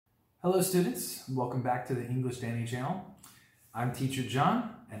Hello students, welcome back to the English Danny channel. I'm Teacher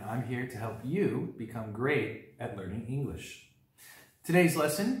John and I'm here to help you become great at learning English. Today's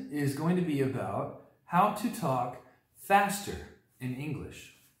lesson is going to be about how to talk faster in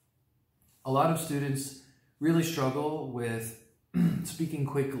English. A lot of students really struggle with speaking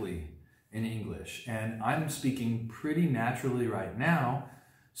quickly in English, and I'm speaking pretty naturally right now,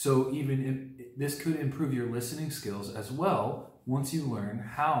 so even if this could improve your listening skills as well once you learn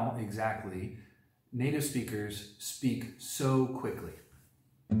how exactly native speakers speak so quickly.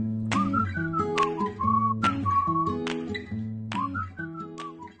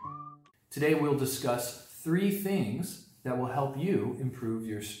 Today we'll discuss 3 things that will help you improve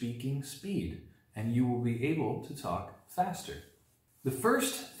your speaking speed, and you will be able to talk faster. The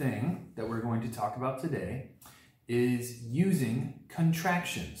first thing that we're going to talk about today is using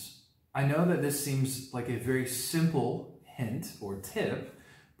contractions. I know that this seems like a very simple hint or tip,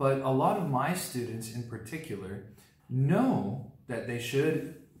 but a lot of my students in particular know that they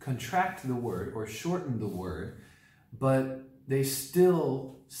should contract the word or shorten the word, but they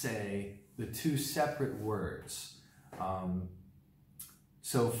still say the 2 separate words.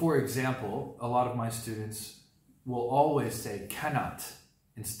 So for example, a lot of my students will always say cannot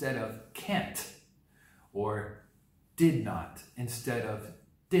instead of can't, or did not instead of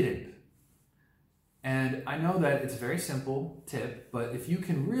didn't. And I know that it's a very simple tip, but if you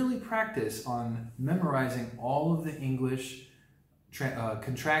can really practice on memorizing all of the English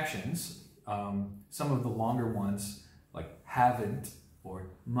contractions, some of the longer ones like haven't,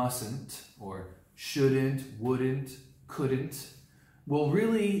 or mustn't, or shouldn't, wouldn't, couldn't, will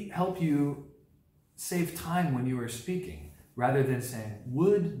really help you save time when you are speaking, rather than saying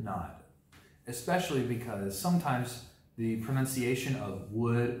would not, especially because sometimes the pronunciation of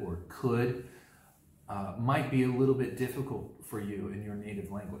would or could might be a little bit difficult for you in your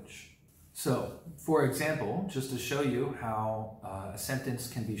native language. So, for example, just to show you how a sentence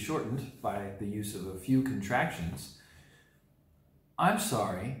can be shortened by the use of a few contractions, I'm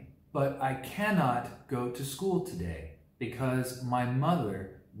sorry, but I cannot go to school today because my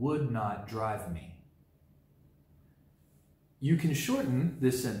mother would not drive me. You can shorten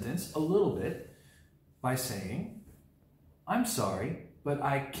this sentence a little bit by saying, I'm sorry, but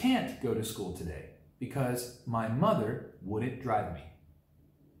I can't go to school today because my mother wouldn't drive me.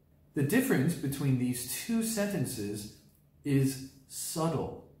 The difference between these 2 sentences is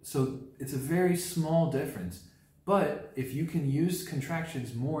subtle. So it's a very small difference. But if you can use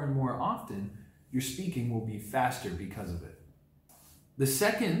contractions more and more often, your speaking will be faster because of it. The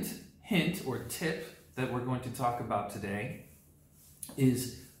second hint or tip that we're going to talk about today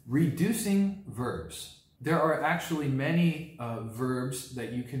is reducing verbs. There are actually many verbs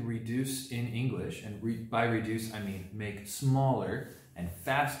that you can reduce in English, and by reduce I mean make smaller and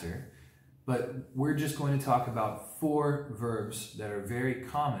faster, but we're just going to talk about 4 verbs that are very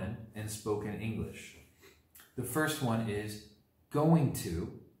common in spoken English. The first one is going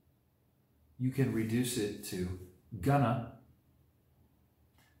to. You can reduce it to gonna.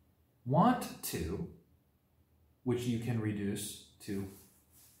 Want to, which you can reduce to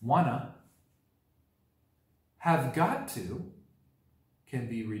wanna. Have got to can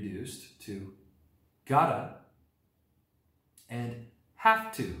be reduced to gotta, and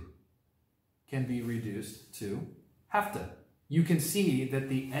have to can be reduced to have to. You can see that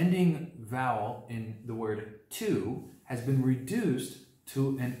the ending vowel in the word to has been reduced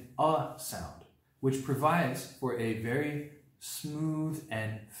to an sound, which provides for a very smooth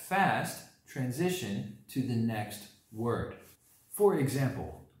and fast transition to the next word. For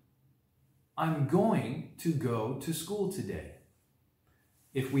example, I'm going to go to school today.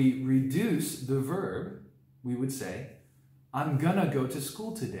 If we reduce the verb, we would say, I'm gonna go to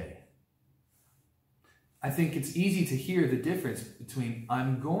school today. I think it's easy to hear the difference between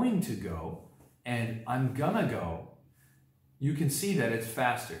I'm going to go and I'm gonna go. You can see that it's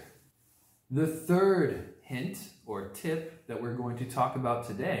faster. The third hint or tip that we're going to talk about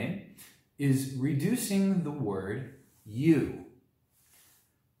today is reducing the word you.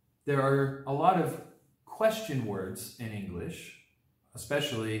 There are a lot of question words in English,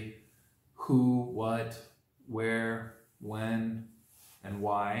 especially who, what, where, when, and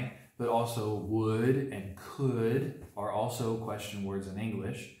why, but also would and could are also question words in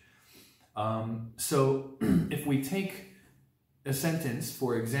English. So if we take a sentence,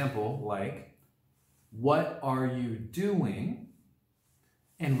 for example, like, what are you doing?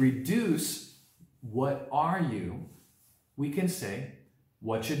 And reduce what are you, we can say,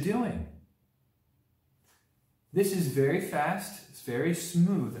 what you doing? This is very fast, it's very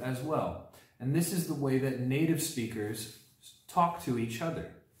smooth as well. And this is the way that native speakers talk to each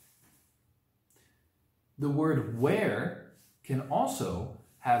other. The word where can also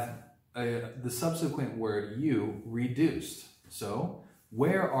have the subsequent word you reduced. So,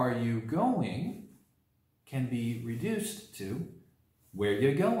 where are you going can be reduced to where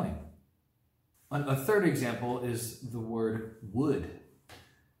you're going. A third example is the word would.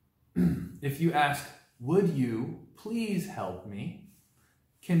 If you ask, would you please help me,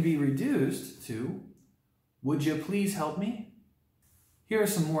 can be reduced to, would you please help me? Here are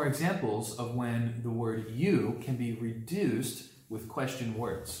some more examples of when the word you can be reduced with question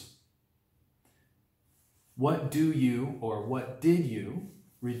words. What do you or what did you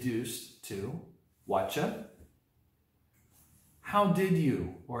reduce to whatcha? How did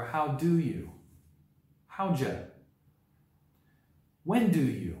you or how do you? Howja? When do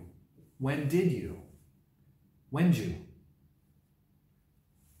you? When did you? When'd you?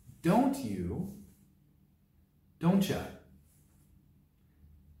 Don't you? Don'tcha?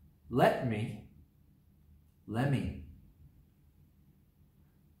 Let me? Lemme?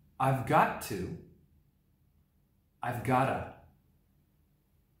 I've got to? I've gotta.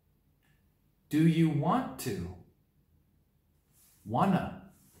 Do you want to? Wanna.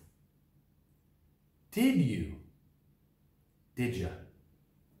 Did you? Did ya?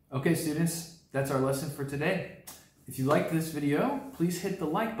 Okay, students, that's our lesson for today. If you liked this video, please hit the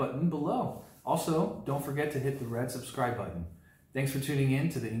like button below. Also, don't forget to hit the red subscribe button. Thanks for tuning in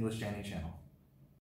to the English Danny channel.